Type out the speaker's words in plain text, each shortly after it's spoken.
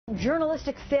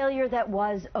Journalistic failure that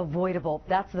was avoidable.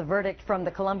 That's the verdict from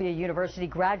the Columbia University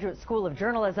Graduate School of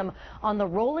Journalism on the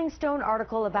Rolling Stone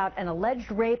article about an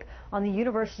alleged rape on the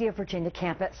University of Virginia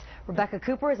campus. Rebecca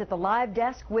Cooper is at the live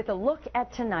desk with a look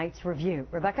at tonight's review.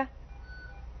 Rebecca?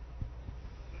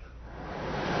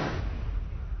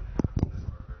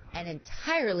 An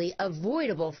entirely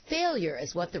avoidable failure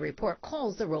is what the report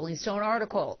calls the Rolling Stone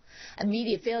article. A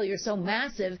media failure so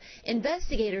massive,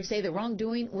 investigators say the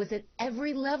wrongdoing was at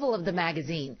every level of the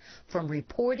magazine, from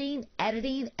reporting,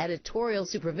 editing, editorial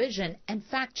supervision, and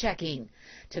fact-checking.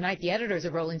 Tonight, the editors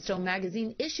of Rolling Stone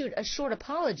magazine issued a short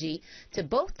apology to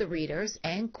both the readers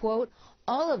and, quote,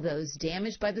 all of those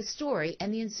damaged by the story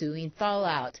and the ensuing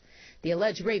fallout. The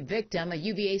alleged rape victim, a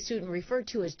UVA student referred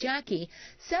to as Jackie,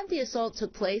 said the assault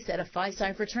took place at a Phi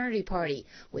Psi fraternity party,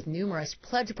 with numerous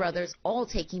pledge brothers all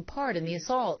taking part in the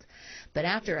assault. But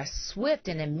after a swift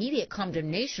and immediate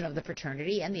condemnation of the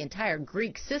fraternity and the entire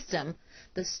Greek system,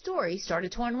 the story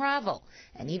started to unravel,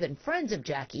 and even friends of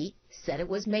Jackie said it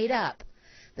was made up.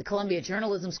 The Columbia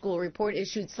Journalism School report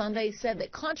issued Sunday said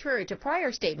that contrary to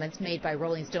prior statements made by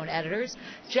Rolling Stone editors,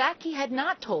 Jackie had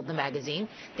not told the magazine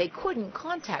they couldn't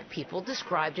contact people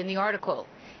described in the article.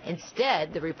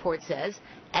 Instead, the report says,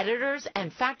 editors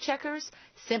and fact-checkers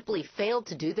simply failed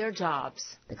to do their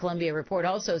jobs. The Columbia report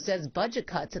also says budget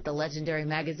cuts at the legendary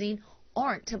magazine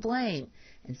aren't to blame.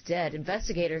 Instead,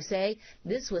 investigators say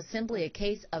this was simply a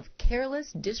case of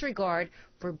careless disregard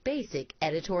for basic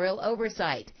editorial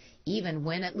oversight, even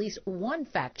when at least one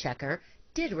fact-checker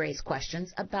did raise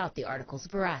questions about the article's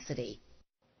veracity.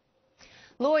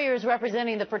 Lawyers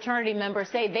representing the fraternity members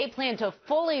say they plan to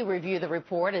fully review the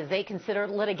report as they consider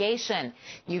litigation.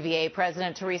 UVA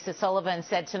President Teresa Sullivan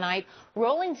said tonight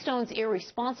Rolling Stone's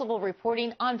irresponsible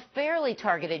reporting unfairly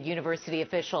targeted university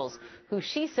officials, who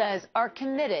she says are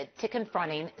committed to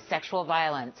confronting sexual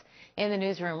violence. In the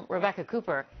newsroom, Rebecca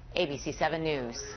Cooper, ABC 7 News.